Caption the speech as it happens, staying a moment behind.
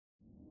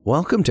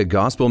Welcome to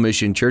Gospel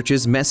Mission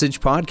Church's Message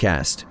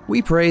Podcast.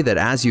 We pray that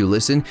as you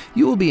listen,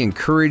 you will be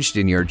encouraged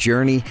in your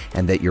journey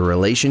and that your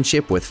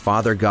relationship with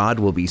Father God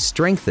will be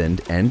strengthened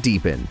and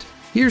deepened.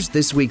 Here's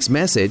this week's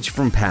message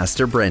from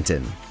Pastor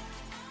Brenton.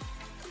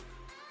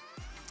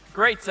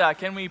 Great.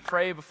 Can we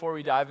pray before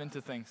we dive into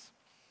things?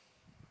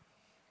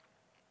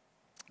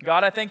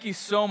 God, I thank you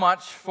so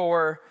much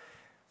for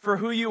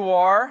who you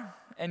are,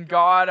 and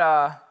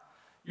God,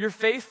 your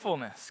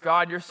faithfulness.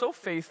 God, you're so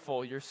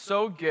faithful. You're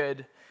so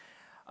good.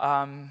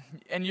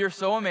 And you're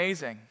so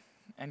amazing.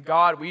 And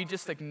God, we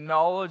just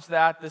acknowledge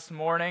that this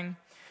morning.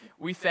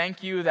 We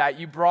thank you that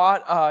you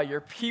brought your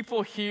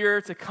people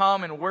here to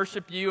come and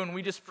worship you. And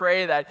we just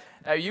pray that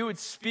you would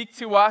speak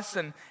to us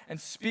and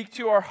speak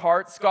to our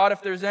hearts. God,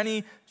 if there's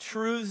any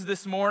truths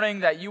this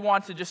morning that you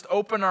want to just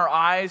open our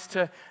eyes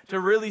to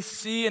really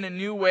see in a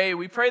new way,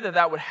 we pray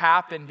that would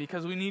happen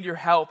because we need your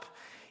help.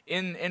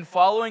 In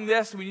following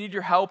this, we need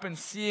your help in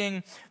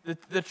seeing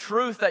the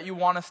truth that you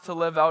want us to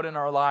live out in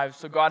our lives.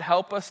 So God,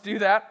 help us do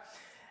that.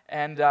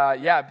 And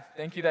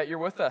thank you that you're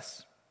with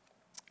us.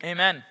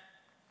 Amen.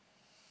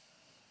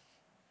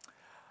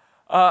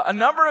 A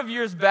number of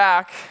years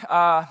back,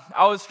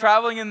 I was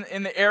traveling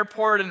in the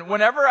airport, and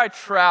whenever I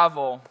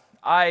travel,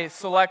 I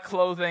select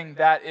clothing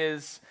that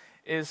is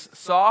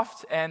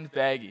soft and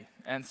baggy.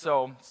 And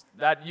so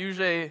that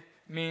usually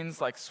means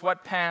like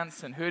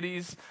sweatpants and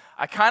hoodies.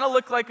 I kind of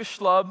look like a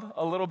schlub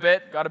a little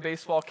bit, got a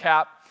baseball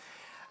cap.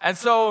 And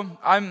so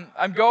I'm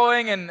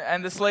going,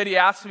 and this lady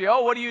asks me,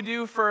 "Oh, what do you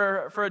do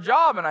for a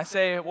job?" And I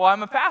say, "Well,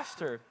 I'm a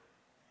pastor."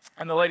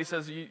 And the lady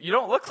says, You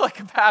don't look like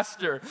a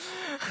pastor."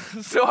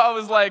 So I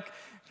was like,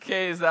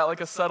 okay, is that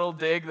like a subtle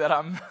dig that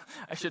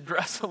I should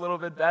dress a little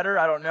bit better?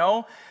 I don't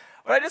know.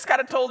 But I just kind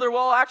of told her,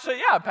 well, actually,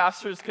 yeah,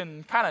 pastors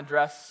can kind of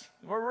dress.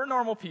 We're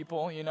normal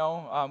people, you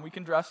know. We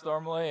can dress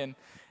normally,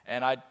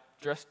 and I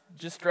just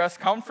dress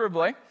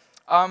comfortably.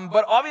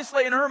 But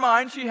obviously in her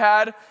mind, she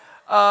had,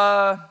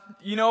 a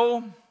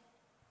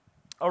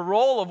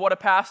role of what a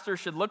pastor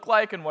should look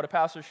like and what a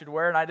pastor should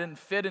wear, and I didn't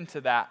fit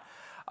into that,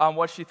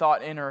 what she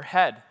thought in her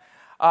head.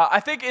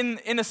 I think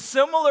in a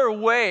similar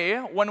way,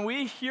 when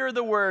we hear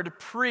the word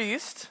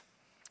priest,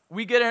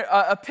 we get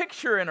a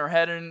picture in our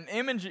head, an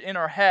image in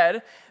our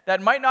head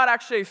that might not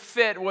actually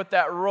fit what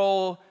that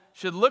role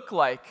should look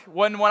like.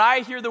 When I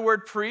hear the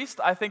word priest,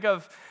 I think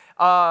of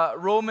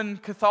Roman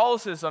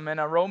Catholicism and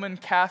a Roman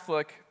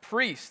Catholic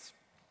priest.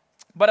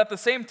 But at the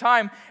same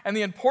time, and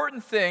the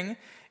important thing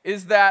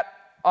is that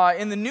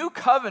in the New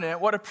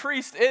Covenant, what a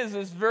priest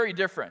is very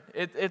different.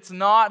 It's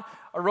not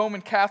a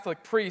Roman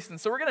Catholic priest. And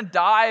so we're going to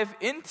dive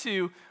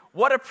into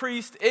what a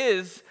priest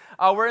is.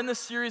 We're in this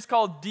series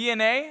called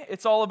DNA.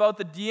 It's all about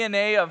the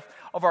DNA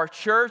of our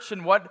church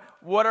and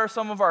what are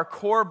some of our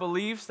core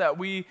beliefs that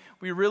we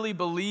really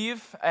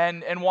believe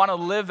and want to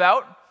live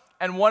out.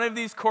 And one of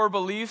these core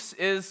beliefs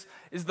is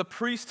the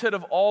priesthood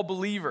of all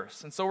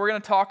believers. And so we're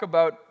going to talk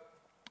about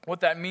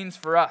what that means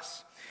for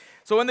us.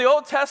 So in the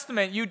Old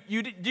Testament,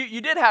 you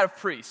did have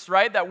priests,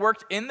 right, that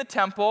worked in the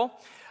temple.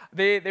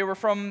 They were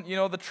from,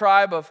 the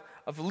tribe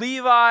of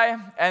Levi,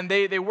 and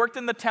they worked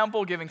in the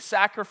temple giving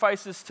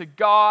sacrifices to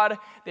God.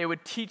 They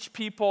would teach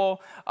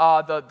people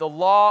the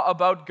law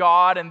about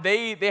God, and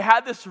they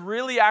had this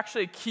really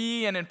actually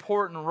key and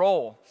important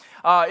role.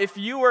 If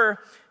you weren't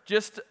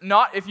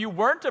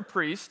a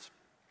priest,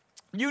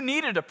 you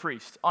needed a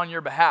priest on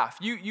your behalf.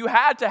 You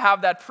had to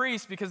have that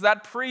priest because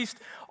that priest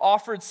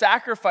offered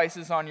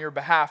sacrifices on your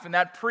behalf, and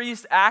that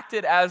priest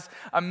acted as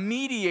a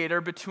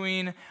mediator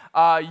between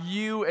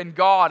you and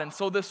God. And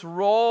so this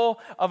role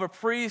of a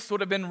priest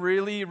would have been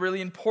really, really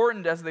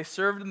important as they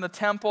served in the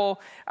temple,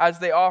 as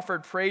they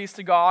offered praise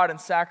to God and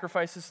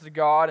sacrifices to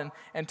God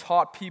and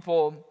taught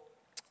people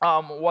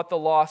what the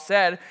law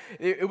said.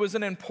 It was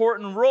an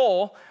important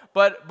role.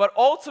 But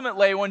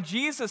ultimately, when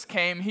Jesus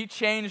came, he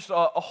changed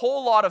a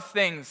whole lot of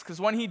things. Because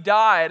when he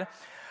died,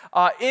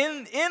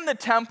 in the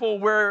temple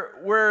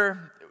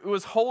where it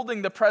was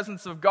holding the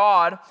presence of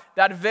God,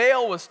 that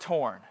veil was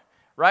torn,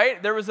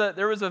 right? There was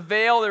a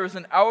veil, there was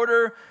an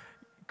outer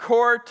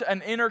court,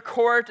 an inner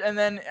court, and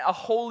then a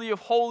Holy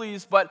of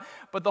Holies. But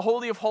the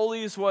Holy of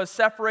Holies was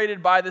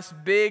separated by this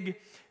big,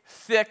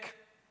 thick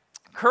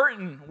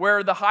curtain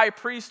where the high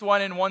priest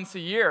went in once a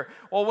year.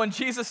 Well, when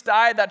Jesus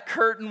died, that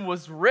curtain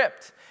was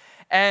ripped.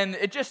 And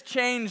it just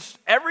changed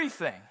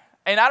everything.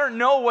 And I don't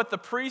know what the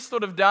priest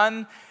would have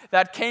done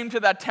that came to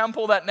that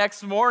temple that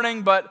next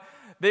morning, but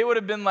they would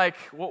have been like,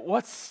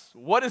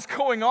 what is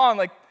going on?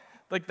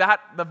 Like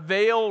that, the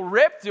veil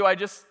ripped? Do I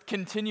just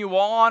continue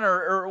on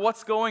or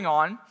what's going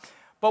on?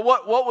 But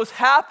what was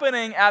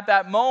happening at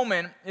that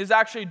moment is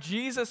actually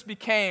Jesus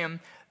became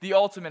the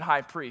ultimate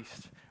high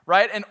priest.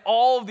 Right? And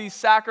all of these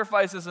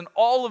sacrifices and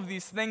all of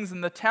these things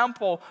in the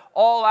temple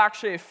all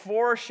actually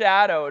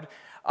foreshadowed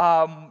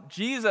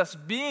Jesus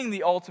being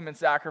the ultimate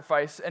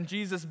sacrifice and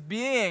Jesus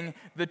being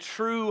the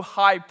true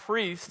high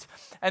priest.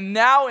 And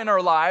now in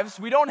our lives,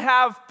 we don't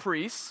have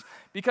priests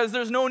because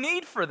there's no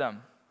need for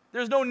them.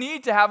 There's no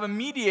need to have a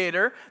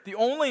mediator. The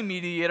only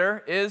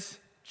mediator is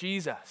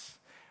Jesus.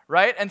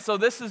 right? And so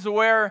this is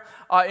where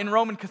in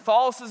Roman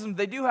Catholicism,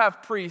 they do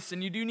have priests,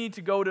 and you do need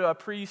to go to a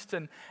priest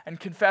and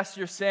confess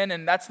your sin,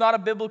 and that's not a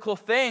biblical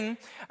thing.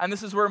 And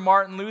this is where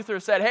Martin Luther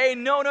said, hey,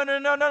 no.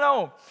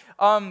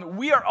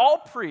 We are all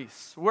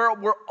priests.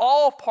 We're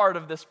all part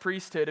of this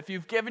priesthood. If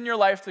you've given your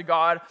life to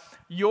God,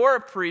 you're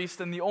a priest,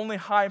 and the only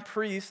high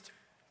priest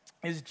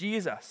is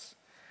Jesus.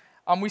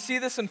 We see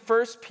this in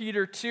 1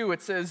 Peter 2.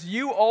 It says,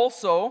 you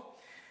also,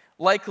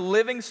 like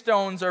living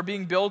stones, are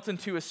being built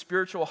into a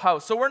spiritual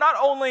house. So we're not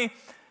only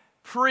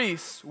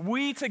priests,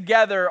 we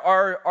together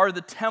are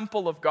the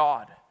temple of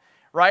God,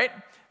 right?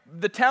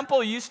 The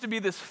temple used to be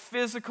this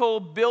physical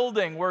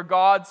building where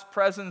God's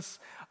presence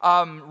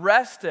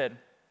rested.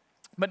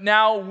 But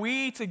now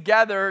we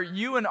together,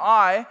 you and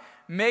I,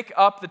 make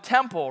up the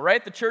temple,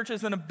 right? The church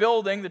isn't a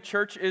building. The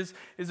church is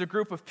a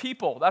group of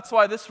people. That's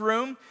why this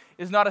room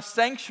is not a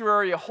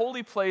sanctuary, a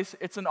holy place.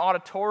 It's an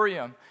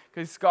auditorium,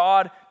 because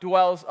God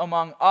dwells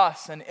among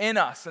us and in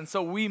us. And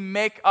so we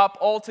make up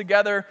all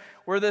together,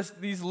 we're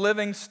these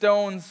living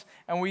stones,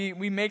 and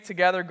we make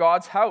together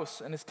God's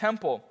house and his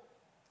temple.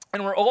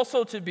 And we're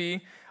also to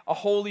be a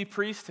holy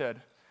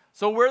priesthood.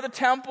 So we're the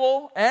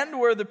temple, and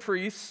we're the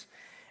priests,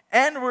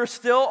 and we're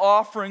still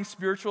offering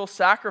spiritual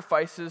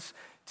sacrifices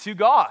to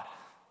God.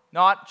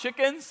 Not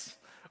chickens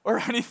or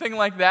anything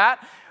like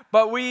that,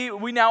 but we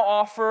now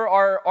offer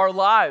our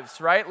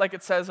lives, right? Like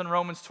it says in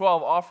Romans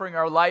 12, offering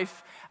our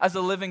life as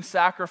a living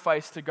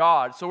sacrifice to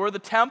God. So we're the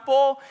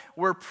temple,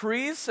 we're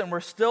priests, and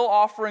we're still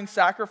offering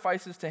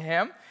sacrifices to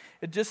him.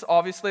 It just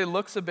obviously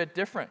looks a bit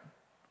different.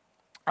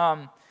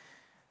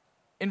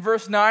 In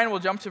verse 9, we'll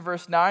jump to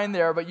verse 9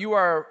 there, but you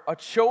are a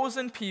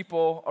chosen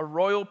people, a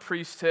royal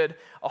priesthood,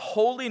 a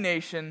holy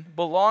nation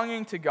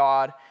belonging to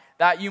God,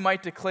 that you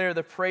might declare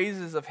the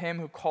praises of him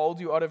who called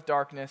you out of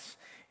darkness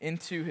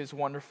into his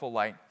wonderful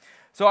light.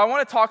 So I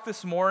want to talk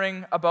this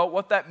morning about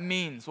what that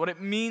means, what it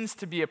means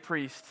to be a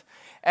priest,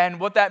 and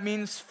what that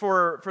means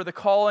for the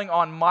calling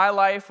on my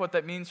life, what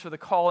that means for the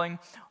calling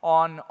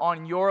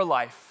on your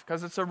life,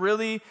 because it's a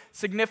really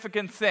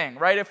significant thing,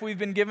 right? If we've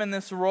been given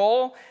this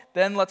role,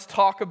 then let's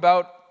talk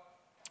about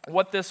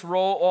what this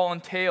role all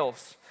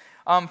entails.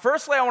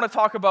 Firstly, I want to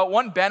talk about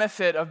one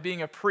benefit of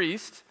being a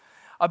priest.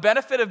 A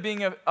benefit of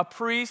being a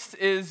priest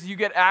is you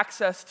get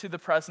access to the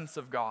presence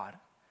of God.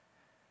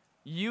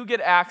 You get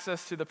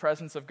access to the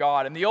presence of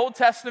God. In the Old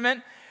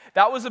Testament,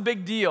 that was a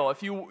big deal.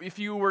 If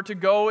you were to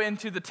go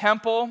into the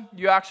temple,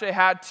 you actually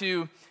had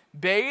to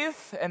bathe,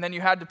 and then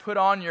you had to put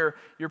on your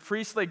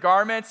priestly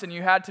garments, and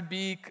you had to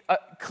be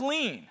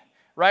clean,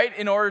 right,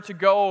 in order to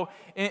go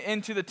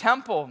into the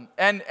temple.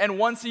 And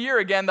once a year,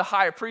 again, the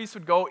high priest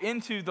would go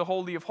into the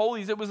Holy of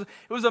Holies. It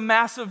was a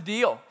massive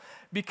deal,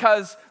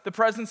 because the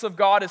presence of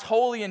God is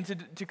holy, and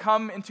to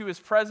come into his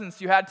presence,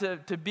 you had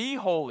to be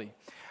holy.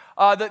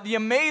 The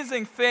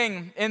amazing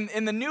thing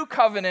in the new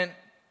covenant,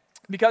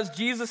 because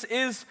Jesus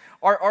is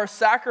our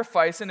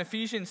sacrifice, in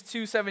Ephesians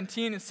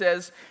 2:17 it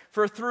says,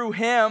 for through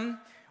him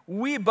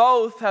we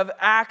both have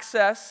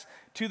access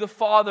to the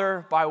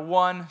Father by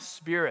one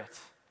Spirit.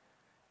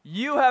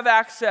 You have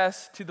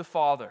access to the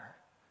Father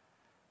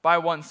by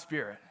one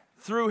Spirit.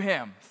 Through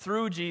him,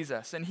 through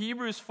Jesus. In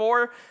Hebrews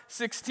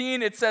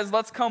 4:16, it says,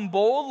 let's come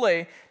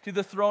boldly to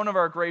the throne of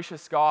our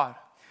gracious God.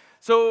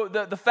 So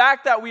the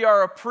fact that we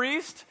are a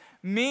priest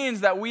means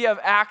that we have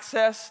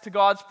access to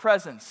God's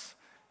presence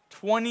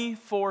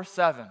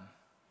 24/7.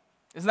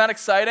 Isn't that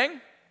exciting?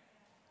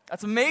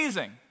 That's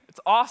amazing. It's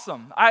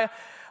awesome.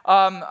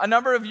 A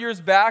number of years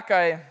back,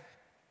 I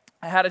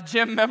had a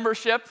gym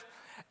membership,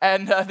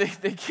 and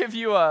they give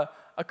you a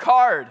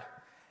card.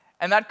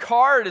 And that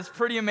card is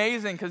pretty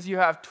amazing because you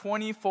have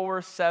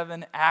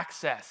 24/7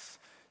 access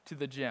to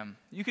the gym.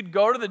 You could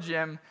go to the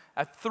gym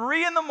at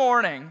 3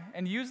 a.m.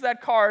 and use that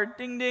card,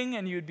 ding, ding,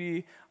 and you'd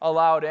be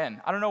allowed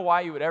in. I don't know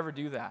why you would ever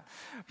do that,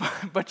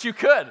 but you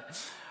could.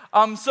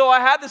 So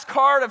I had this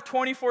card of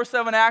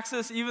 24/7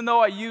 access, even though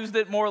I used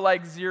it more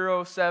like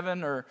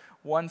 0/7 or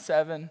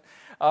 1/7,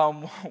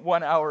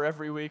 1 hour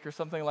every week or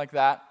something like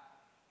that.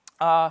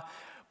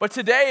 But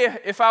today,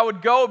 if I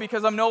would go,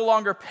 because I'm no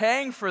longer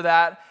paying for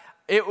that,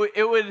 I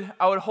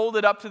would hold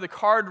it up to the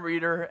card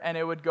reader, and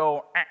it would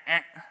go,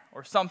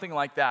 or something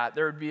like that.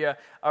 There would be a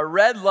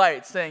red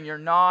light saying you're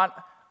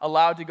not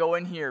allowed to go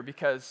in here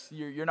because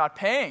you're not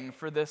paying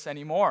for this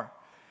anymore.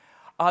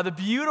 The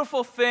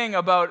beautiful thing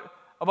about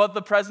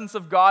the presence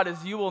of God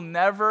is you will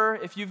never,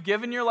 if you've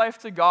given your life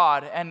to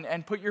God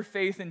and put your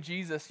faith in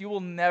Jesus, you will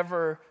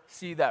never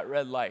see that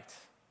red light.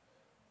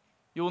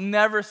 You will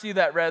never see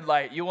that red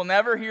light. You will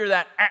never hear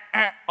that,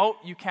 oh,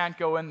 you can't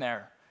go in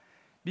there.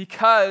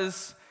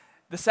 Because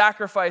the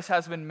sacrifice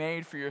has been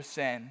made for your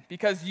sin,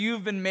 because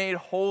you've been made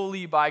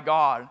holy by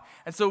God.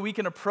 And so we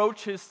can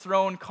approach his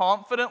throne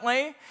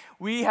confidently.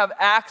 We have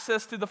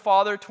access to the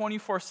Father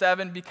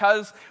 24/7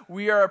 because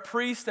we are a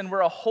priest, and we're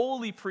a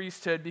holy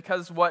priesthood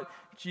because of what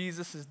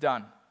Jesus has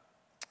done.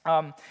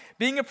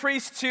 Being a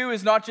priest too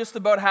is not just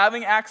about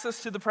having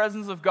access to the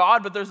presence of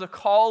God, but there's a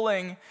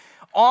calling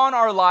on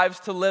our lives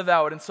to live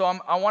out. And so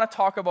I want to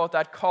talk about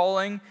that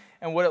calling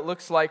and what it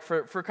looks like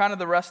for kind of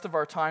the rest of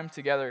our time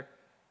together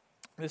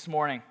this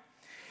morning.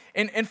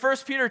 In 1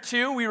 Peter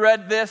 2, we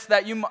read this,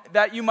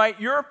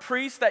 you're a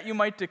priest that you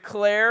might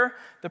declare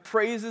the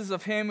praises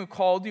of him who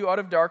called you out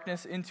of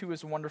darkness into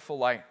his wonderful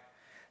light.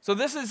 So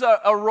this is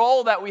a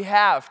role that we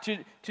have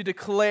to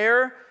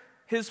declare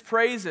his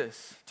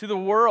praises to the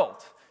world,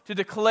 to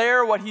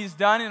declare what he's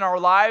done in our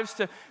lives,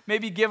 to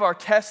maybe give our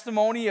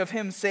testimony of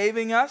him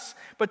saving us,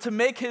 but to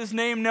make his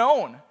name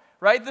known,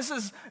 right?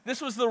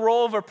 This was the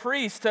role of a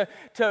priest,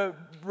 to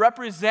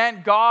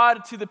represent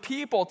God to the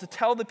people, to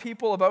tell the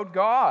people about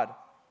God.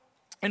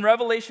 In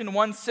Revelation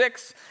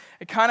 1:6,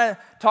 it kind of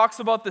talks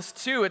about this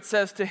too. It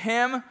says, to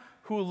him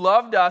who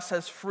loved us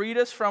has freed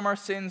us from our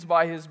sins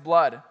by his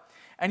blood,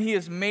 and he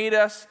has made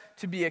us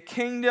to be a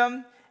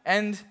kingdom,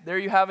 and there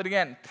you have it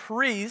again,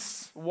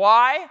 priests.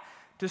 Why?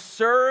 To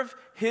serve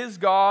his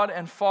God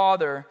and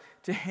Father.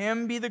 To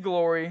him be the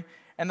glory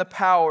and the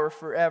power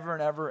forever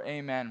and ever.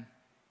 Amen.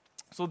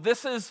 So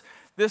this is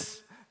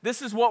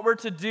what we're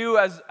to do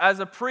as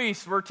a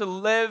priest. We're to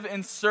live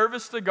in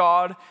service to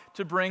God,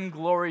 to bring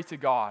glory to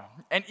God.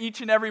 And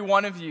each and every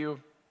one of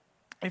you,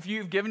 if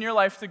you've given your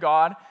life to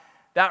God,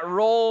 that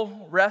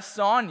role rests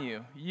on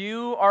you.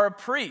 You are a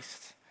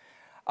priest.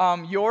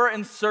 You're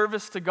in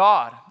service to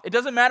God. It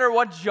doesn't matter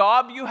what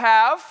job you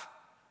have,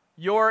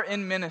 you're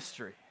in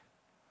ministry.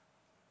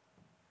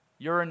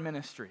 You're in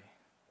ministry.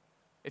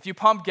 If you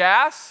pump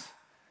gas,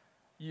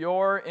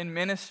 you're in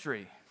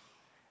ministry.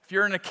 If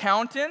you're an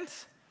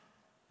accountant,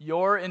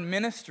 you're in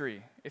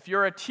ministry. If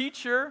you're a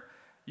teacher,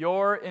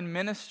 you're in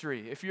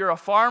ministry. If you're a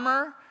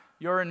farmer,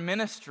 you're in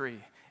ministry.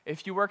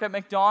 If you work at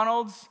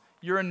McDonald's,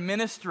 you're in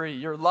ministry.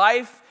 Your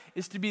life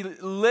is to be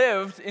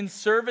lived in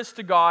service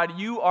to God.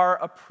 You are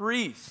a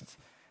priest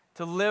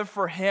to live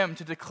for him,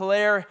 to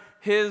declare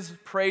his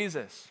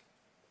praises.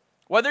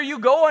 Whether you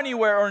go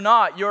anywhere or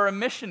not, you're a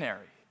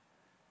missionary,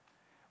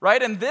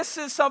 right? And this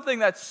is something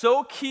that's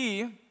so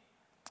key,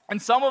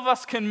 and some of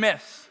us can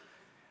miss,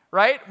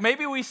 right?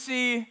 Maybe we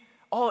see,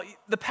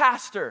 the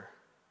pastor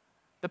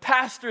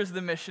is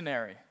the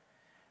missionary,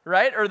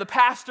 right? Or the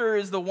pastor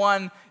is the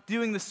one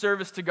doing the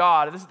service to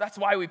God. That's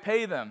why we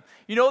pay them.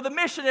 The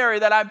missionary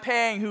that I'm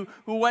paying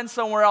who went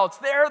somewhere else,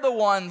 they're the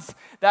ones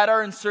that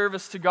are in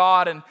service to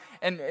God.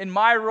 And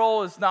my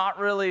role is not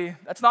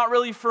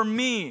really for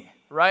me,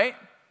 right?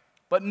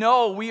 But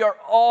no, we are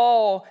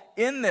all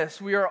in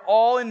this. We are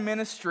all in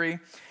ministry.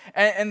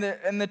 And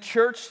the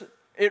church,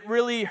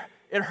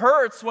 it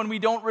hurts when we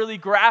don't really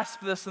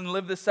grasp this and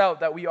live this out,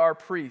 that we are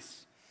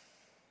priests.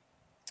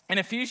 In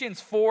Ephesians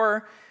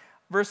 4,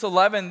 verse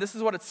 11, this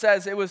is what it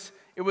says. It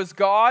was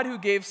God who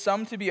gave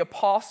some to be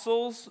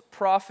apostles,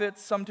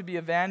 prophets, some to be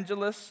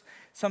evangelists,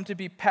 some to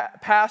be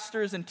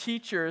pastors and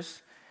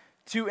teachers,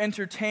 to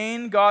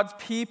entertain God's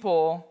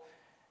people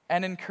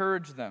and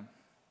encourage them.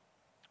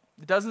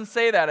 It doesn't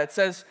say that. It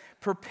says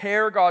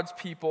prepare God's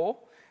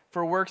people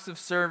for works of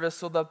service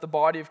so that the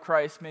body of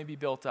Christ may be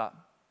built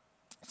up.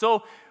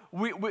 So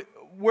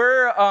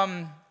we're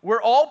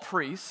all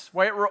priests,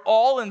 right? We're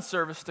all in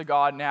service to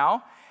God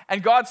now.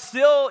 And God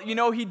still,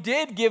 he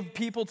did give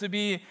people to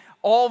be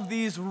all of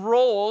these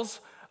roles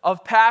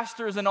of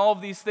pastors and all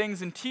of these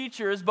things and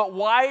teachers. But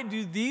why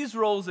do these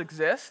roles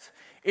exist?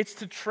 It's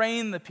to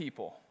train the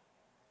people.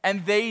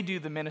 And they do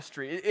the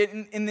ministry.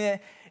 In the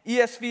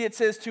ESV, it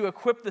says to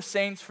equip the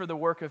saints for the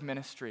work of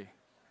ministry.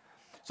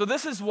 So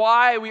this is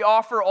why we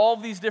offer all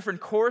of these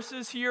different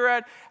courses here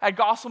at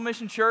Gospel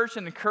Mission Church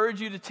and encourage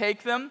you to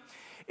take them.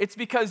 It's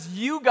because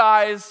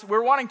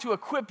we're wanting to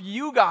equip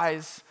you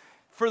guys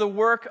for the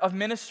work of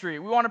ministry.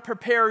 We want to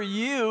prepare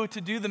you to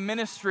do the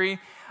ministry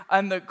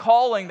and the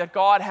calling that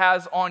God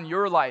has on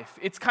your life.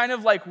 It's kind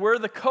of like we're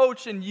the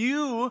coach and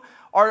you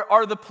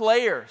are the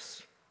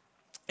players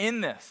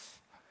in this.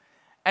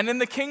 And in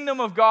the kingdom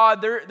of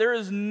God, there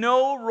is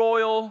no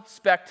royal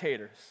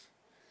spectators.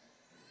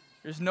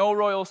 There's no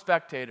royal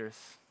spectators.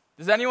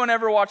 Does anyone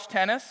ever watch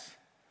tennis?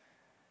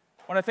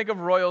 When I think of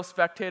royal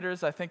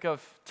spectators, I think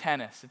of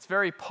tennis. It's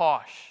very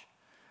posh.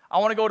 I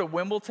want to go to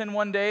Wimbledon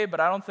one day, but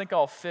I don't think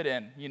I'll fit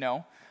in,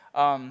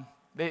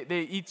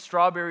 They eat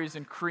strawberries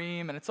and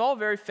cream, and it's all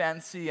very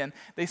fancy, and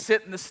they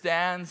sit in the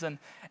stands. And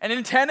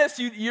in tennis,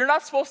 you're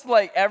not supposed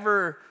to,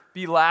 ever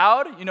be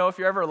loud. If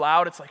you're ever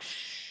loud, it's like,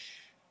 shh.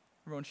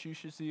 Everyone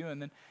shushes to you, and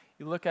then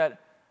you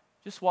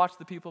just watch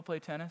the people play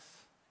tennis.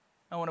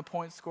 And when a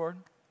point's scored,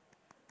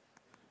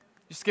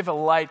 just give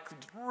a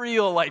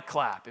real light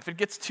clap. If it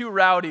gets too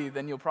rowdy,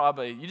 then you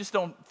just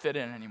don't fit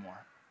in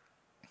anymore.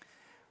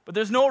 But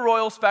there's no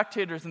royal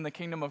spectators in the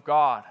kingdom of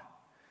God.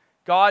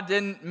 God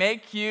didn't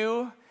make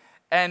you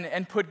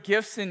and put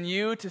gifts in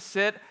you to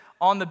sit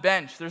on the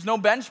bench. There's no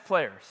bench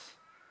players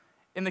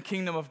in the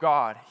kingdom of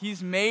God.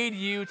 He's made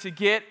you to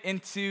get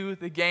into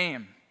the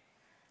game.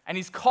 And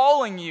he's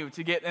calling you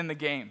to get in the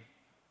game.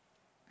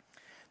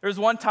 There was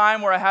one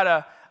time where I had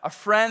a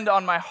friend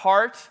on my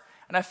heart,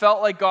 and I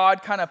felt like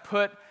God kind of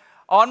put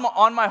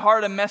on my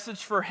heart a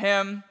message for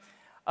him.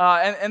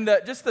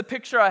 Just the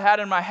picture I had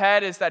in my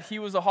head is that he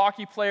was a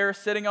hockey player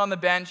sitting on the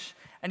bench,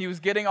 and he was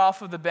getting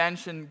off of the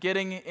bench and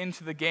getting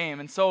into the game.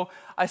 And so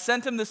I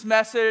sent him this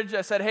message.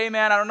 I said, hey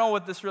man, I don't know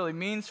what this really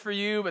means for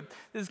you, but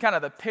this is kind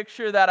of the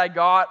picture that I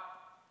got.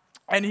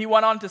 And he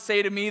went on to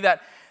say to me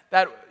that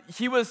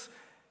he was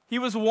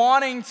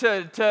wanting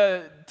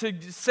to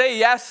say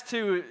yes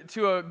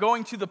to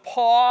going to the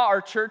PAW.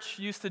 Our church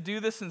used to do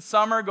this in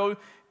summer, go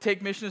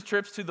take missions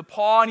trips to the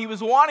PAW, and he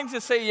was wanting to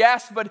say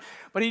yes, but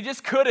he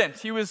just couldn't.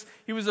 He was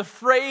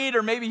afraid,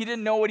 or maybe he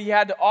didn't know what he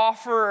had to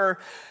offer, or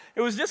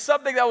it was just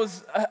something that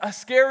was a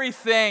scary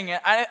thing.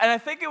 And I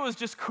think it was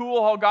just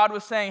cool how God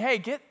was saying, hey,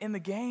 get in the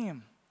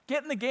game.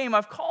 Get in the game.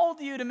 I've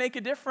called you to make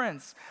a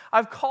difference.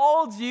 I've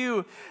called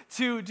you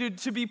to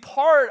be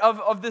part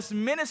of this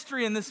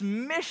ministry and this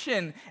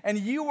mission, and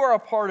you were a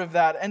part of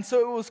that. And so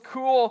it was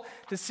cool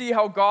to see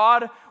how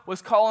God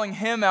was calling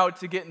him out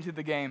to get into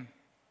the game.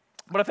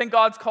 But I think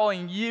God's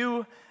calling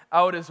you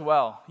out as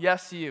well.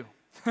 Yes, you.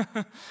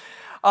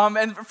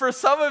 And for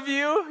some of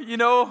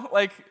you,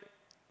 like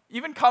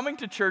even coming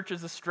to church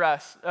is a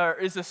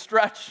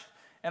stretch.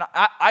 And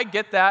I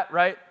get that,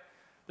 right?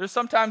 There's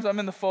sometimes I'm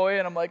in the foyer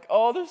and I'm like,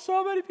 oh, there's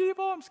so many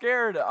people, I'm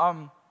scared.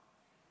 But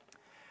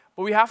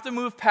we have to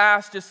move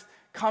past just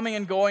coming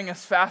and going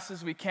as fast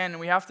as we can,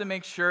 and we have to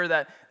make sure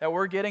that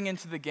we're getting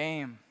into the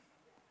game.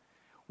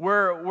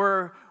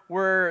 We're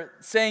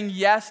saying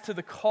yes to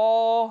the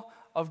call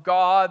of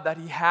God that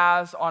he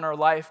has on our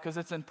life, because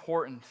it's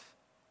important.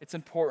 It's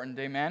important,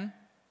 amen?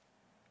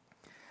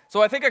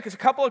 So I think a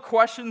couple of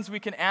questions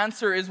we can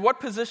answer is, what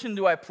position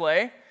do I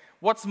play?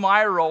 What's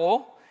my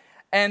role?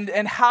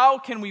 And how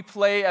can we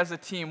play as a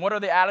team? What are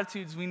the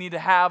attitudes we need to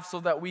have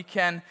so that we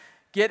can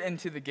get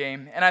into the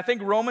game? And I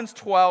think Romans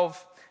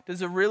 12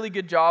 does a really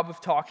good job of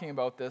talking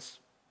about this.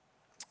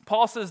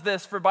 Paul says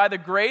this, for by the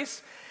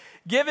grace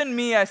given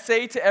me, I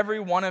say to every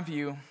one of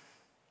you,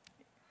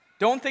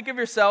 don't think of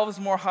yourselves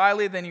more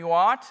highly than you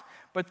ought,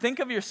 but think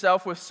of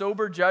yourself with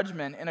sober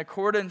judgment in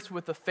accordance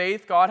with the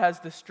faith God has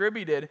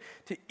distributed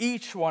to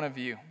each one of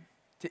you.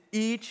 To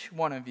each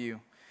one of you.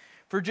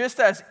 For just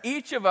as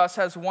each of us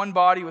has one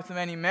body with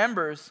many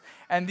members,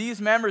 and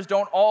these members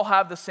don't all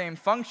have the same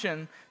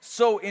function,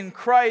 so in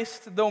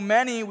Christ, though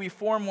many, we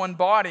form one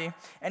body,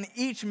 and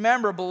each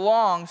member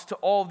belongs to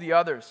all the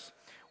others.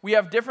 We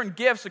have different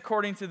gifts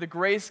according to the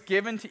grace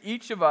given to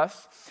each of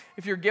us.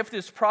 If your gift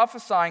is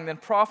prophesying, then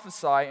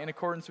prophesy in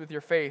accordance with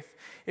your faith.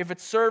 If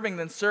it's serving,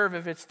 then serve.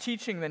 If it's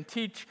teaching, then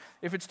teach.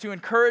 If it's to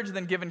encourage,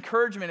 then give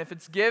encouragement. If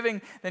it's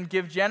giving, then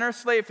give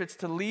generously. If it's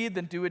to lead,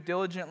 then do it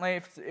diligently.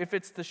 If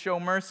it's to show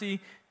mercy,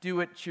 do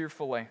it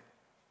cheerfully.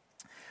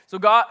 So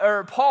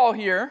Paul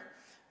here,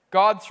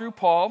 God through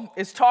Paul,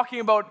 is talking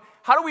about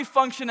how do we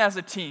function as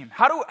a team?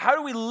 How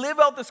do we live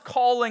out this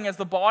calling as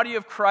the body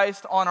of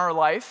Christ on our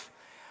life?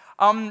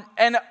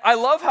 And I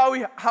love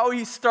how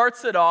he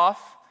starts it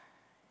off.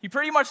 He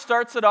pretty much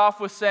starts it off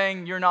with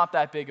saying, you're not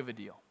that big of a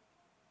deal.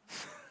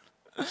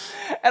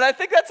 And I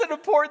think that's an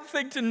important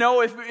thing to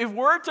know. If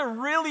we're to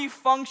really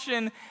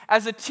function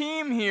as a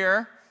team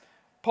here,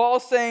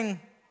 Paul's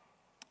saying,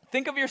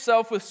 think of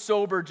yourself with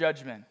sober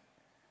judgment.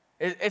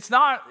 It's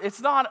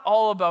not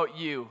all about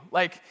you.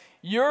 Like,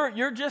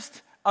 you're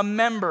just a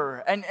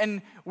member,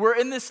 and we're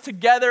in this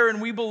together,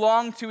 and we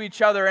belong to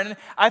each other. And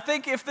I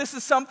think if this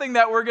is something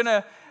that we're going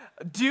to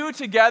do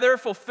together,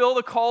 fulfill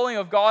the calling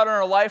of God in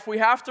our life, we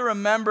have to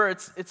remember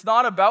it's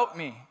not about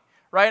me,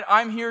 right?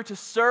 I'm here to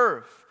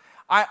serve.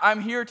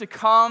 I'm here to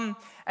come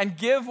and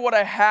give what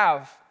I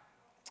have.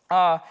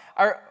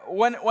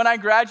 When I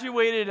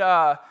graduated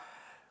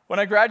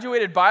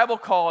Bible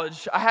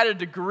college, I had a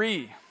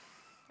degree.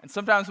 And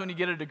sometimes when you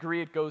get a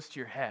degree, it goes to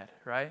your head,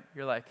 right?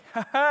 You're like,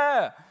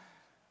 I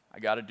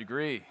got a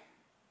degree.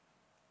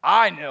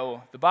 I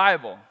know the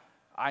Bible.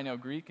 I know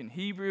Greek and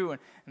Hebrew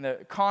and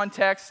the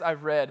context.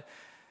 I've read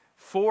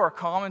 4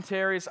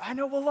 commentaries. I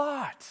know a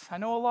lot.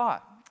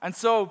 And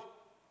so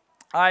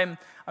I'm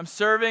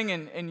serving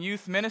in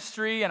youth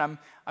ministry, and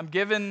I'm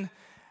given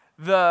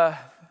the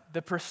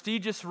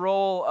prestigious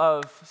role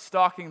of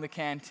stocking the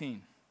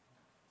canteen.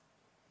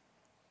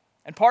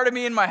 And part of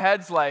me in my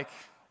head's like,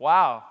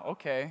 wow,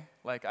 okay,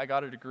 like I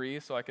got a degree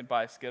so I could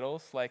buy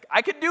Skittles. Like,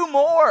 I could do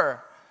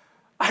more.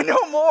 I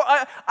know more.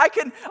 I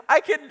can,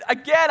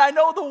 again, I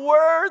know the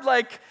word.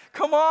 Like,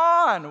 come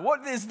on.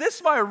 What is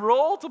this my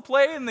role to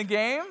play in the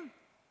game?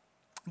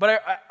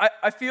 But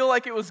I feel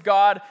like it was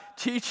God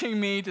teaching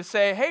me to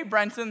say, hey,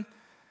 Brenton,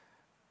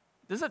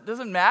 does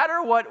it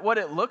matter what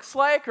it looks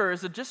like, or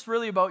is it just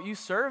really about you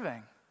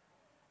serving?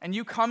 And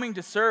you coming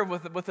to serve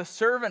with a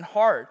servant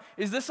heart?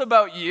 Is this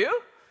about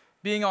you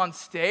being on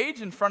stage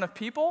in front of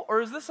people,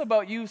 or is this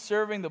about you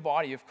serving the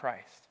body of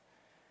Christ?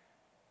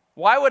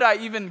 Why would I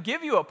even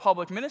give you a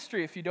public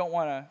ministry if you don't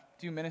want to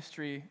do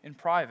ministry in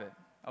private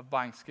of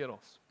buying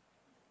Skittles?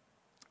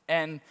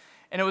 And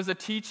it was a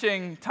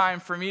teaching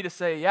time for me to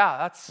say,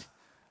 yeah,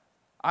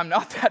 I'm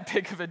not that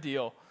big of a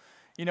deal.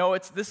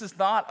 This is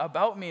not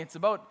about me. It's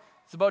about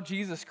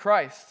Jesus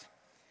Christ.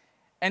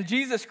 And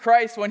Jesus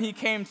Christ, when he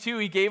came to,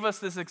 he gave us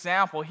this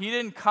example. He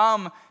didn't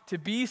come to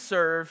be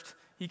served.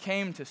 He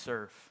came to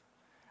serve,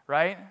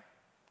 right?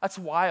 That's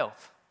wild.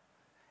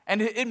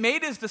 And it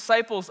made his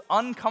disciples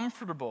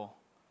uncomfortable.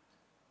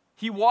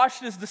 He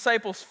washed his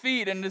disciples'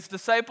 feet, and his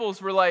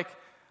disciples were like,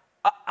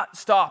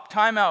 stop,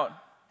 time out.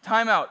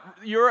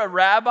 You're a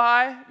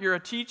rabbi, you're a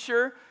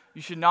teacher,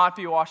 you should not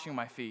be washing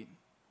my feet.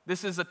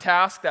 This is a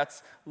task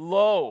that's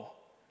low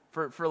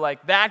for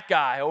like that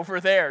guy over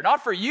there.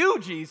 Not for you,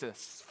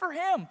 Jesus, for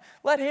him.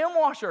 Let him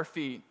wash our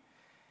feet.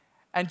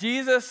 And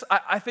Jesus,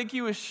 I think he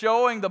was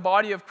showing the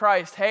body of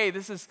Christ, hey,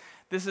 this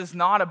is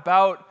not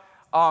about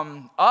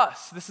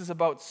us. This is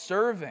about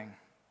serving.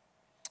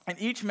 And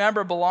each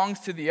member belongs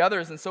to the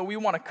others. And so we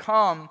want to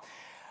come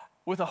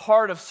with a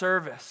heart of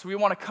service. We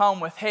want to come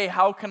with, hey,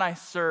 how can I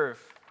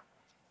serve?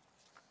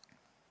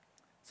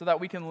 So that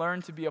we can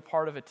learn to be a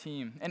part of a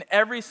team. And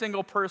every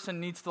single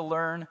person needs to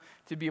learn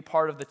to be a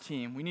part of the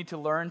team. We need to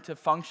learn to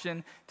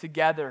function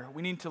together.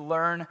 We need to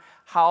learn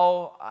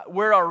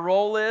where our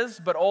role is,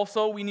 but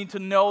also we need to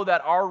know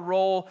that our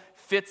role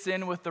fits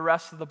in with the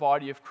rest of the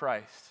body of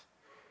Christ.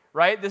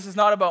 Right? This is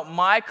not about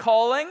my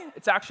calling.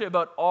 It's actually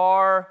about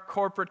our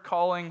corporate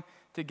calling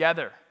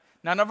together.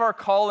 None of our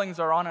callings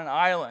are on an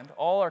island.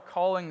 All our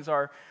callings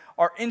are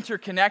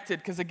interconnected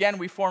because, again,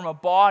 we form a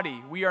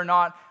body.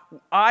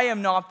 I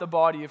am not the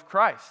body of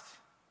Christ.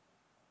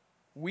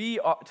 We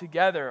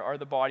together are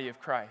the body of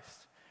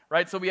Christ.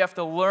 Right? So we have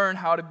to learn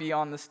how to be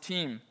on this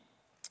team.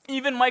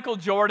 Even Michael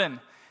Jordan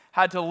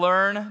had to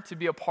learn to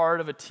be a part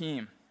of a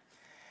team.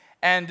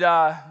 And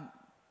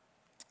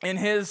in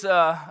his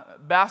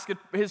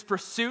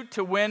pursuit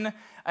to win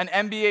an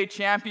NBA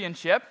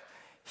championship,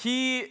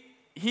 he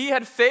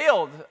had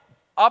failed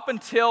up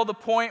until the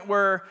point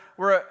where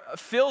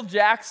Phil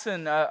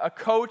Jackson, a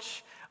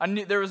coach,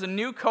 there was a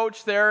new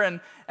coach there, and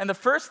the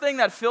first thing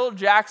that Phil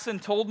Jackson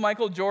told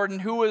Michael Jordan,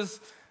 who was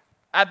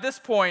at this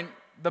point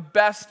the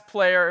best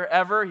player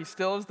ever, he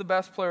still is the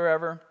best player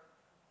ever,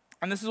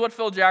 and this is what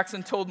Phil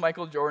Jackson told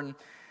Michael Jordan.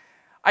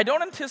 I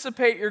don't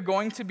anticipate you're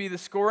going to be the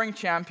scoring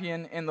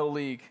champion in the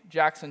league,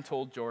 Jackson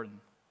told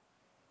Jordan.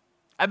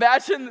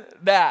 Imagine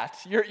that.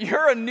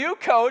 You're a new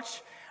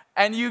coach,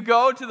 and you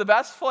go to the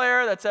best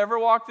player that's ever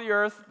walked the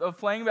earth of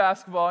playing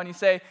basketball, and you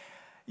say,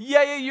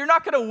 yeah, you're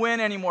not going to win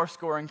any more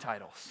scoring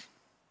titles.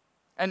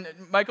 And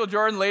Michael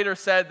Jordan later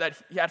said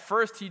that at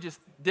first he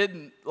just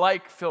didn't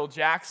like Phil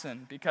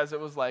Jackson because it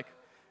was like,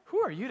 who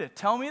are you to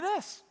tell me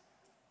this?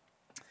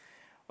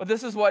 But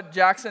this is what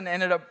Jackson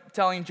ended up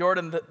telling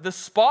Jordan. The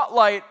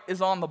spotlight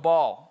is on the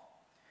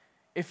ball.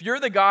 If you're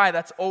the guy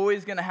that's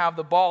always going to have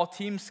the ball,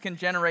 teams can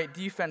generate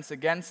defense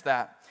against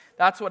that.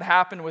 That's what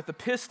happened with the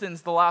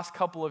Pistons the last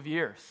couple of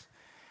years.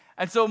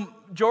 And so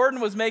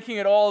Jordan was making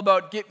it all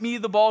about get me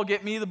the ball,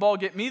 get me the ball,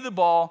 get me the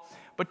ball.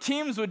 But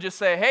teams would just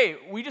say, hey,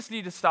 we just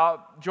need to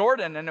stop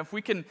Jordan. And if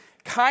we can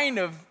kind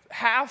of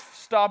half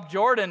stop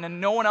Jordan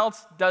and no one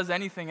else does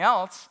anything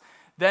else,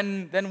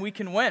 then we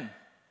can win.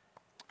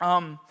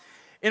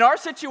 In our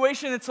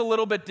situation, it's a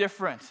little bit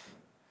different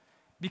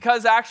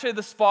because actually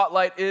the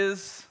spotlight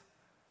is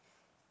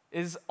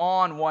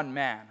on one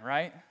man,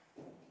 right?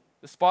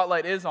 The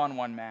spotlight is on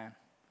one man.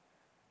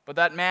 But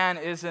that man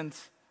isn't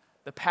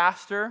the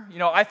pastor.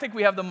 I think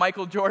we have the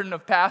Michael Jordan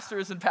of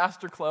pastors and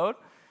Pastor Claude,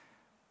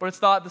 but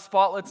the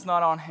spotlight's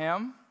not on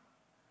him.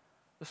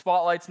 The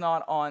spotlight's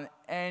not on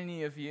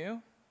any of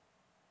you.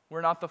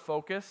 We're not the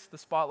focus. The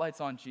spotlight's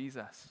on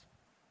Jesus.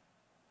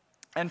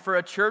 And for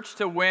a church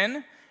to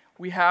win,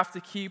 we have to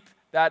keep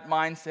that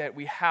mindset.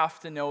 We have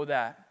to know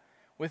that.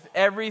 With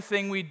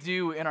everything we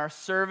do in our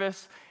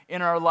service,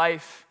 in our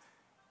life,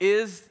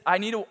 I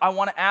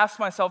want to ask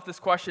myself this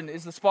question,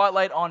 is the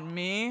spotlight on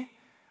me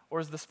or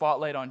is the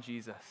spotlight on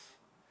Jesus?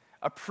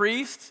 A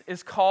priest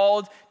is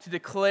called to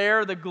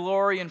declare the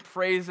glory and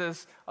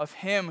praises of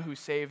him who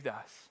saved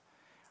us.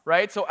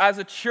 Right? So as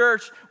a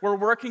church, we're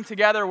working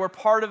together, we're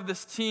part of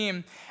this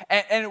team,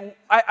 and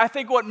I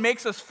think what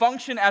makes us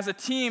function as a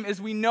team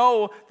is we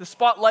know the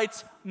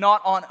spotlight's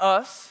not on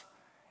us.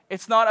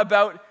 It's not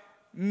about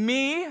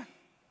me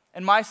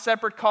and my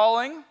separate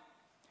calling.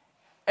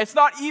 It's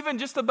not even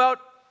just about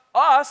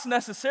us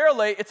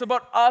necessarily, it's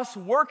about us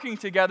working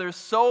together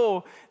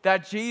so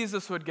that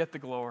Jesus would get the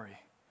glory.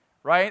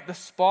 Right? The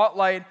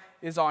spotlight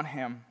is on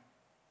him.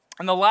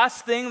 And the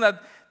last thing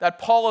that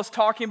Paul is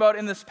talking about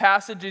in this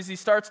passage is he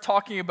starts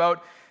talking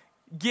about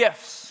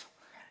gifts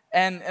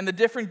and the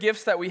different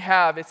gifts that we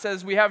have. It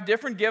says we have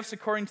different gifts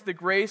according to the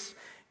grace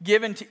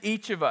given to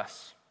each of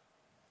us.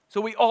 So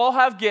we all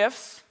have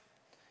gifts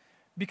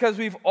because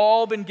we've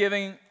all been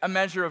given a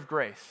measure of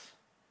grace,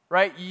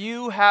 right?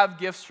 You have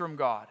gifts from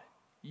God.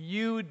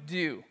 You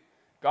do.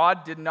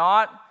 God did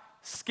not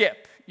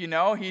skip, He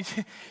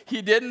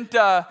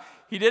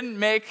didn't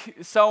make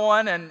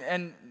someone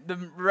and the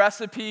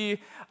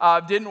recipe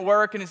didn't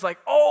work, and he's like,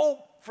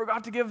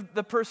 forgot to give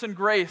the person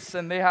grace,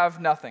 and they have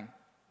nothing.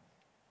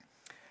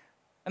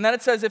 And then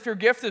it says, if your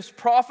gift is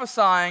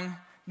prophesying,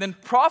 then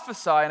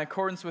prophesy in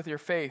accordance with your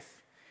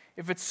faith.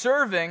 If it's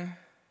serving,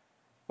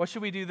 what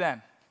should we do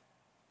then?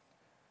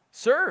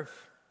 Serve.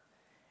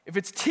 If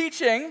it's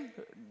teaching,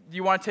 do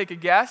you want to take a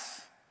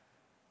guess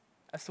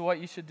as to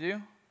what you should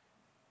do?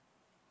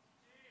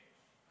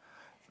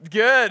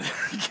 Good.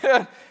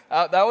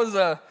 That was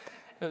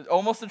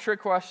almost a trick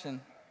question.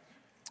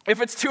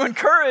 If it's to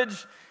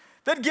encourage,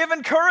 then give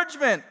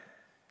encouragement.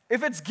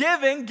 If it's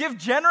giving, give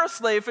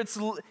generously. If it's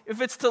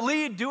to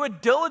lead, do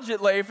it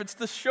diligently. If it's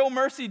to show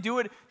mercy, do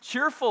it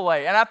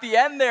cheerfully. And at the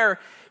end there,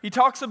 he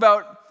talks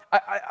about,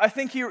 I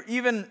think he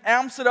even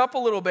amps it up a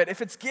little bit.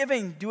 If it's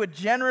giving, do it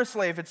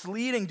generously. If it's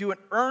leading, do it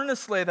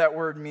earnestly, that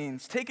word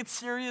means. Take it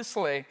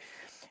seriously.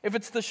 If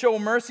it's to show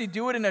mercy,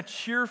 do it in a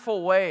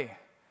cheerful way.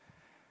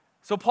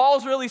 So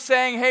Paul's really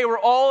saying, hey, we're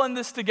all in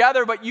this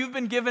together, but you've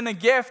been given a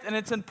gift, and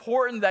it's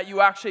important that you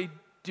actually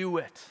do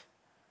it.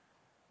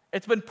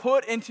 It's been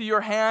put into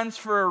your hands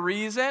for a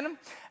reason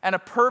and a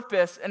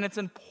purpose, and it's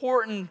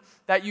important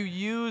that you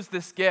use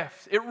this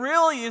gift. It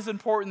really is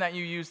important that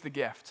you use the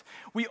gift.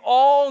 We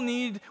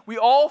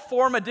all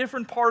form a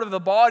different part of the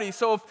body.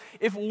 So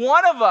if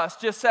one of us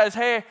just says,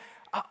 hey,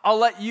 I'll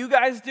let you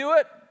guys do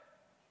it,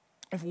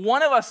 if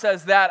one of us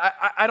says that,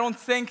 I don't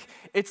think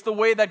it's the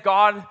way that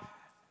God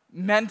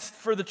meant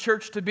for the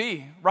church to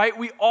be, right?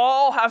 We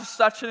all have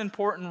such an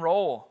important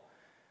role.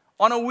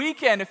 On a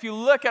weekend, if you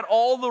look at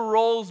all the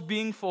roles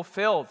being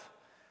fulfilled,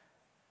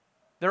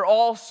 they're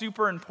all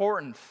super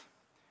important.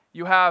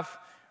 You have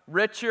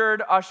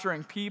Richard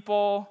ushering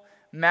people,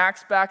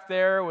 Max back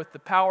there with the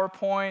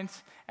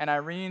PowerPoint, and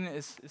Irene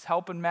is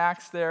helping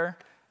Max there.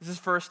 This is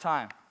his first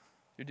time.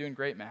 You're doing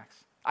great, Max.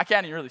 I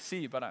can't even really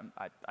see, but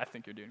I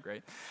think you're doing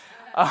great.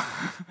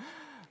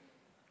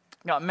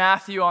 Got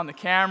Matthew on the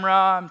camera.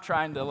 I'm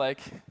trying to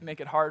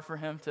make it hard for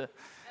him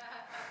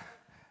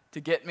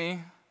to get me.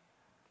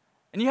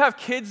 And you have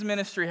kids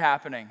ministry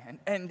happening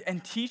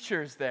and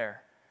teachers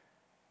there.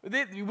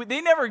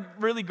 They never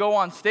really go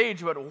on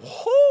stage, but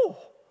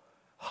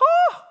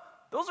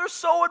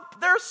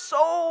they're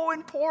so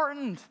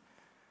important.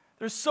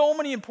 There's so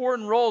many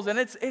important roles, and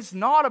it's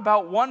not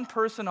about one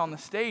person on the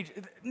stage.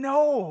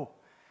 No,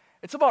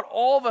 it's about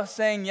all of us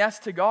saying yes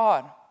to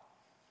God.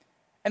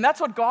 And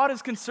that's what God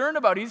is concerned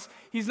about.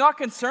 He's not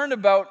concerned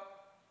about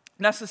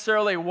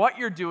necessarily what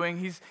you're doing.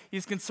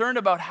 He's concerned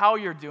about how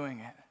you're doing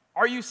it.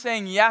 Are you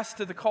saying yes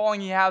to the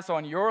calling He has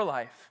on your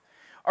life?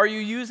 Are you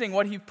using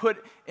what He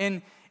put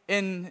in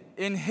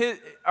His?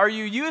 Are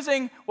you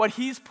using what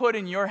He's put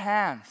in your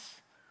hands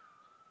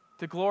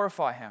to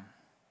glorify Him?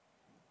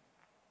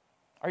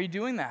 Are you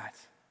doing that?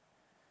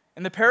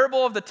 In the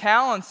parable of the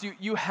talents,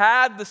 you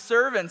had the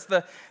servants,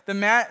 the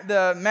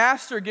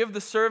master give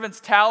the servants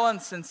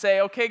talents and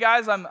say, okay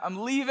guys,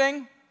 I'm leaving,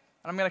 and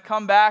I'm going to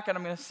come back and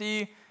I'm going to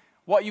see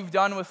what you've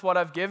done with what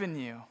I've given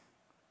you.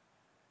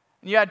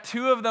 And you had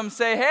two of them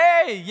say,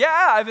 hey,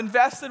 yeah, I've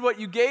invested what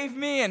you gave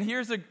me, and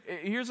here's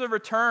a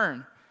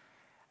return.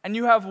 And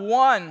you have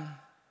one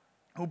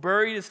who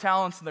buried his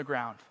talents in the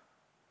ground.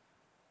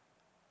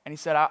 And he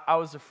said, I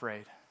was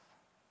afraid.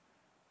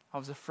 I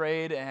was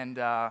afraid,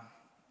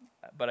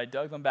 but I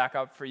dug them back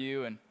up for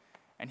you, and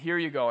here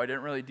you go. I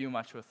didn't really do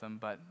much with them,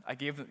 but I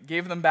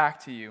gave them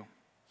back to you.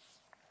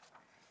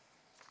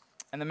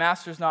 And the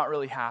master's not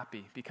really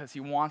happy because he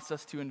wants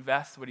us to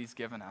invest what he's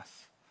given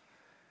us.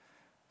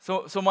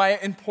 So my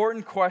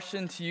important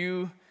question to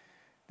you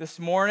this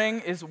morning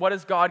is, what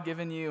has God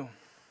given you?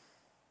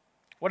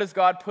 What has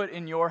God put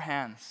in your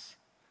hands?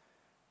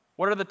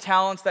 What are the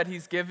talents that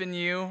He's given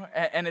you?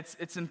 And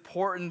it's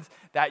important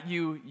that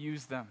you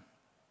use them.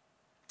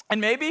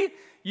 And maybe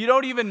you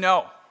don't even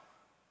know.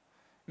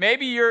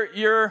 Maybe you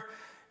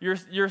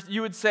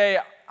would say,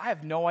 I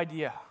have no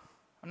idea.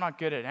 I'm not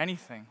good at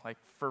anything, like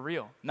for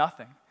real,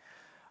 nothing.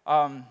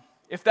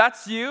 If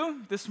that's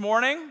you this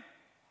morning,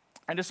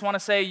 I just want to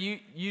say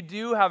you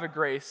do have a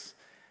grace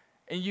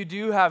and you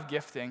do have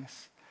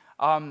giftings.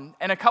 And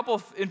a couple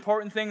of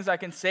important things I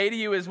can say to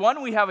you is,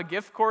 one, we have a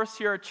gift course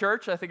here at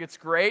church. I think it's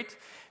great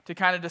to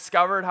kind of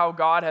discover how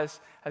God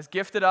has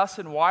gifted us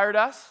and wired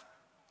us.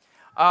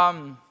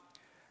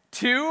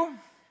 Two,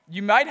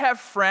 you might have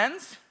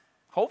friends.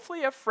 Hopefully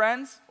you have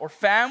friends or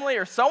family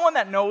or someone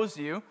that knows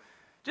you.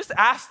 Just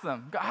ask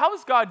them, how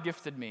has God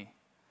gifted me?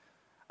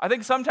 I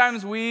think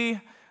sometimes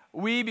we,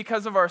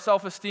 because of our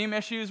self-esteem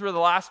issues, we're the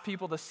last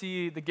people to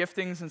see the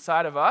giftings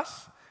inside of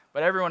us.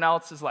 But everyone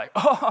else is like,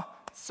 oh,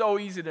 it's so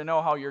easy to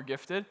know how you're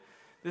gifted.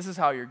 This is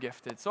how you're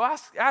gifted. So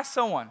ask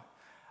someone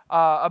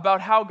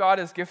about how God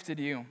has gifted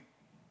you.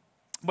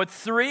 But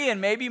three, and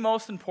maybe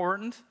most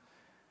important,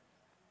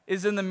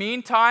 is in the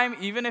meantime,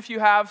 even if you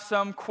have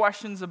some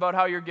questions about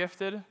how you're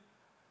gifted,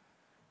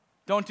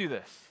 don't do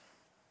this.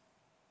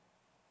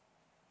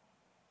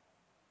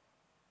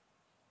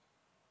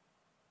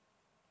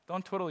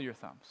 Don't twiddle your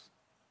thumbs.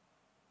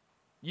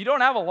 You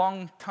don't have a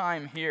long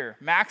time here.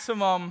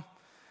 Maximum,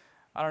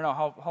 I don't know,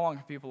 how long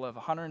do people live?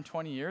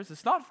 120 years?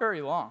 It's not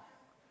very long,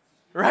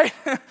 right?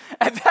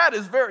 And that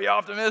is very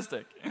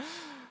optimistic.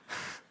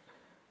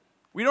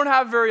 We don't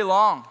have very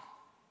long.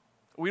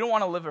 We don't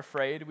want to live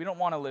afraid. We don't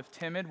want to live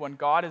timid when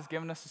God has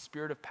given us a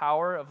spirit of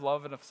power, of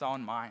love, and of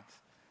sound mind.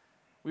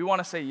 We want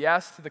to say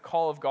yes to the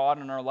call of God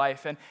in our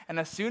life. And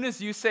as soon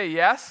as you say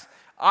yes,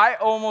 I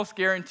almost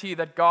guarantee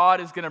that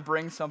God is going to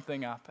bring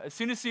something up. As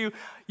soon as you,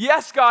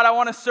 yes, God, I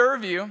want to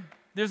serve you,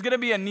 there's going to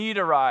be a need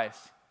arise.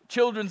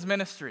 children's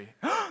ministry.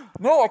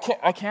 No,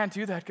 I can't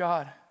do that,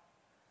 God.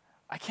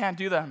 I can't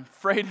do that. I'm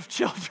afraid of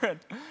children,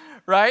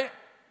 right?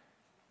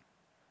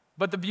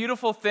 But the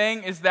beautiful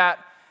thing is that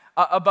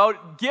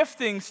about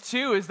giftings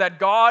too is that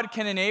God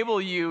can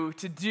enable you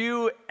to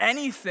do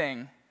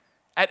anything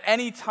at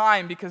any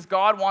time because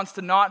God wants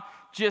to not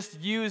just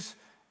use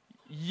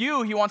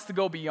you, he wants to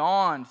go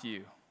beyond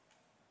you.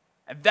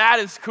 And that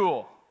is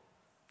cool.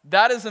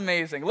 That is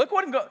amazing. Look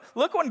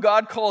when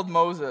God called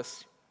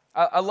Moses.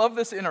 I love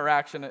this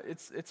interaction.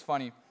 It's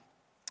funny.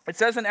 It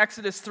says in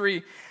Exodus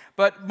 3,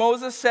 but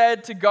Moses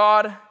said to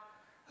God,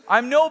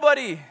 I'm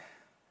nobody.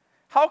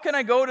 How can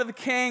I go to the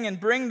king and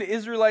bring the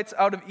Israelites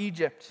out of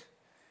Egypt?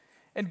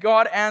 And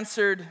God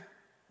answered,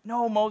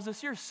 no,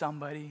 Moses, you're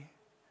somebody.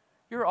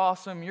 You're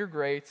awesome. You're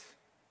great.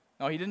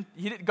 No, he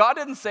didn't. God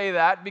didn't say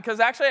that because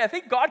actually I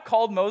think God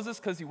called Moses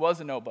because he was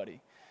a nobody,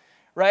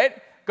 right?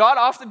 God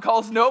often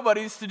calls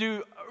nobodies to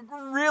do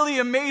really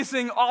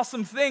amazing,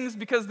 awesome things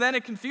because then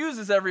it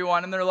confuses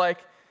everyone and they're like,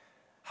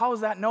 how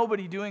is that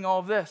nobody doing all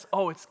of this?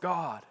 Oh, it's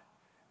God,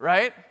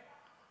 right?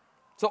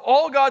 So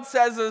all God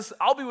says is,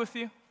 I'll be with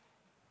you.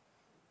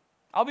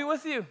 I'll be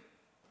with you.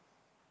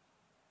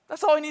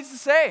 That's all he needs to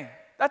say.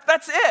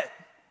 That's it.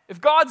 If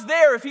God's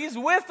there, if he's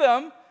with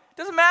them, it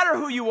doesn't matter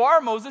who you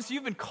are, Moses.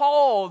 You've been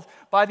called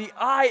by the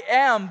I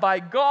am, by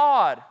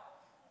God.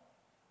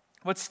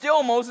 But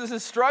still, Moses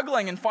is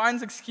struggling and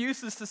finds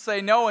excuses to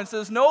say no and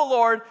says, no,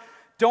 Lord,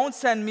 don't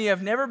send me.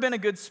 I've never been a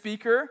good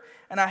speaker,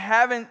 and I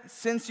haven't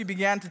since you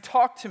began to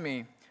talk to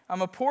me.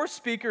 I'm a poor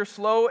speaker,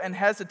 slow and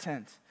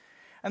hesitant.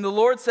 And the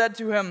Lord said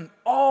to him,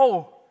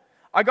 oh,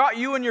 I got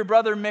you and your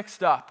brother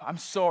mixed up. I'm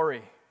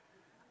sorry.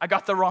 I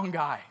got the wrong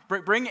guy.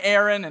 Bring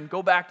Aaron and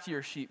go back to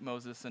your sheep,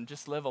 Moses, and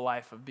just live a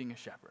life of being a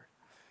shepherd.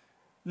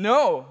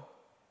 No.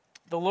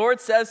 The Lord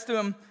says to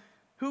him,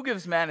 who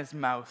gives man his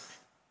mouth?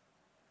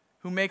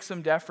 Who makes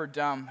him deaf or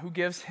dumb? Who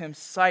gives him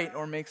sight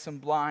or makes him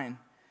blind?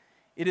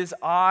 It is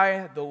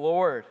I, the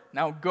Lord.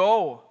 Now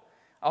go.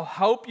 I'll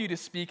help you to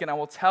speak, and I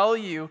will tell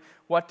you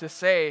what to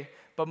say.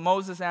 But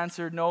Moses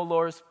answered, no,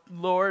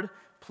 Lord,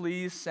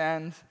 please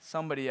send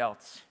somebody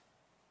else.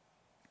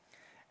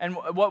 And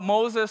what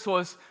Moses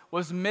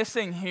was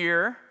missing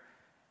here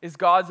is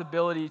God's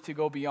ability to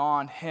go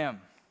beyond him,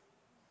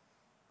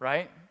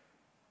 right?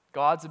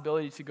 God's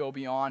ability to go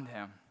beyond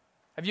him.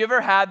 Have you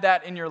ever had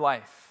that in your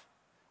life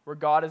where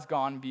God has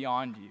gone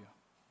beyond you?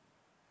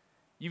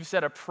 You've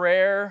said a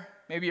prayer,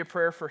 maybe a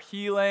prayer for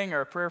healing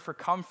or a prayer for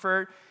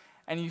comfort,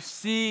 and you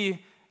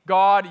see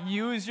God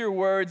use your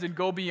words and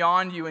go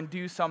beyond you and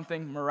do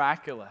something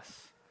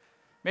miraculous.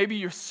 Maybe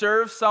you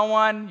serve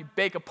someone, you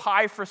bake a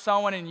pie for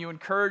someone, and you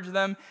encourage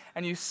them,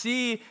 and you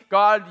see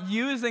God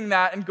using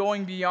that and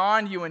going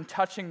beyond you and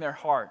touching their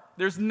heart.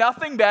 There's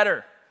nothing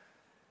better.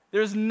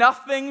 There's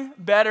nothing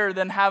better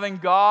than having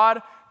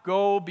God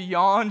go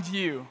beyond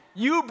you.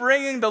 You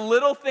bringing the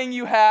little thing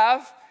you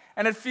have,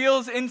 and it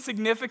feels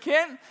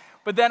insignificant,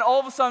 but then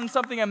all of a sudden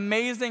something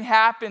amazing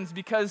happens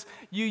because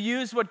you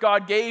used what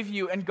God gave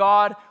you, and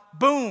God,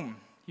 boom,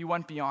 he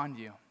went beyond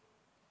you.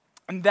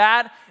 And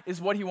that is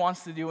what he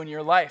wants to do in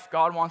your life.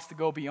 God wants to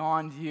go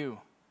beyond you.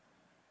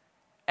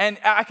 And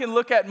I can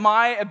look at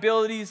my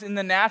abilities in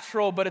the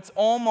natural, but it's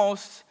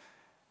almost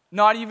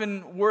not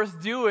even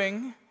worth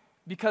doing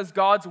because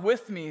God's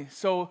with me.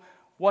 So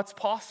what's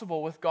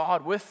possible with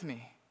God with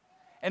me?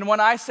 And when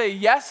I say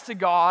yes to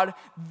God,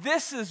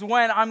 this is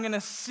when I'm going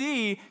to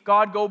see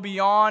God go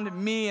beyond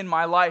me in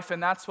my life,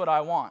 and that's what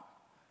I want.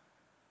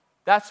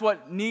 That's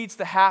what needs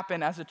to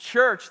happen as a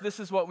church. This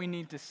is what we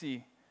need to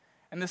see.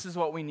 And this is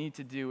what we need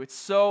to do. It's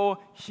so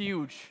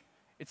huge.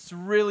 It's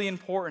really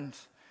important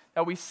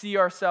that we see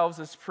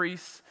ourselves as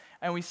priests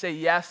and we say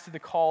yes to the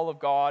call of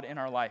God in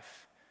our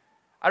life.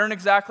 I don't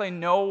exactly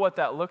know what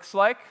that looks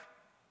like.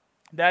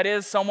 That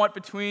is somewhat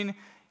between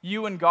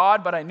you and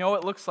God, but I know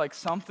it looks like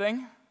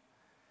something.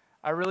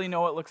 I really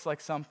know it looks like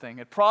something.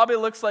 It probably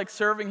looks like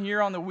serving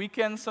here on the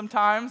weekends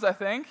sometimes, I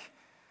think.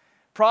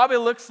 Probably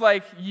looks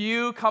like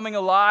you coming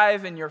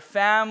alive in your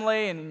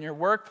family and in your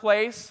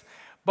workplace.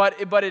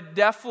 But it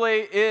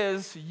definitely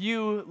is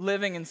you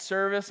living in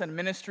service and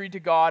ministry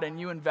to God and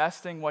you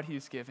investing what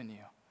he's given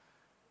you.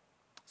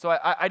 So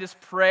I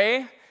just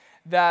pray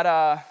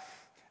that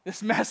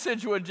this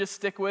message would just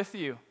stick with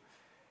you.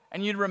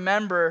 And you'd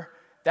remember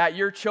that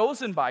you're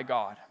chosen by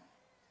God.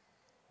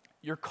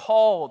 You're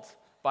called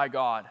by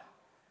God.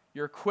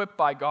 You're equipped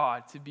by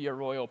God to be a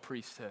royal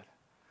priesthood.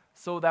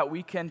 So that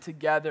we can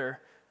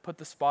together put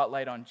the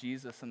spotlight on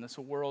Jesus and this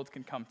world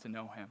can come to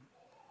know him.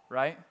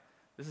 Right?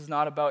 This is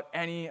not about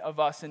any of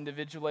us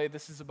individually.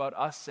 This is about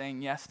us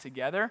saying yes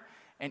together,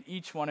 and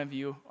each one of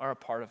you are a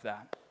part of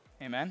that.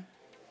 Amen?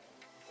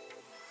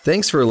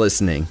 Thanks for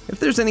listening. If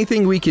there's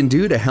anything we can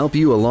do to help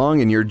you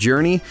along in your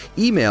journey,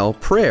 email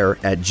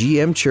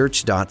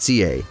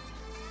prayer@gmchurch.ca.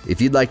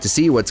 If you'd like to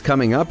see what's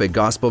coming up at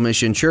Gospel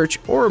Mission Church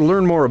or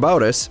learn more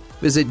about us,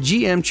 visit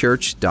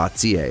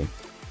gmchurch.ca.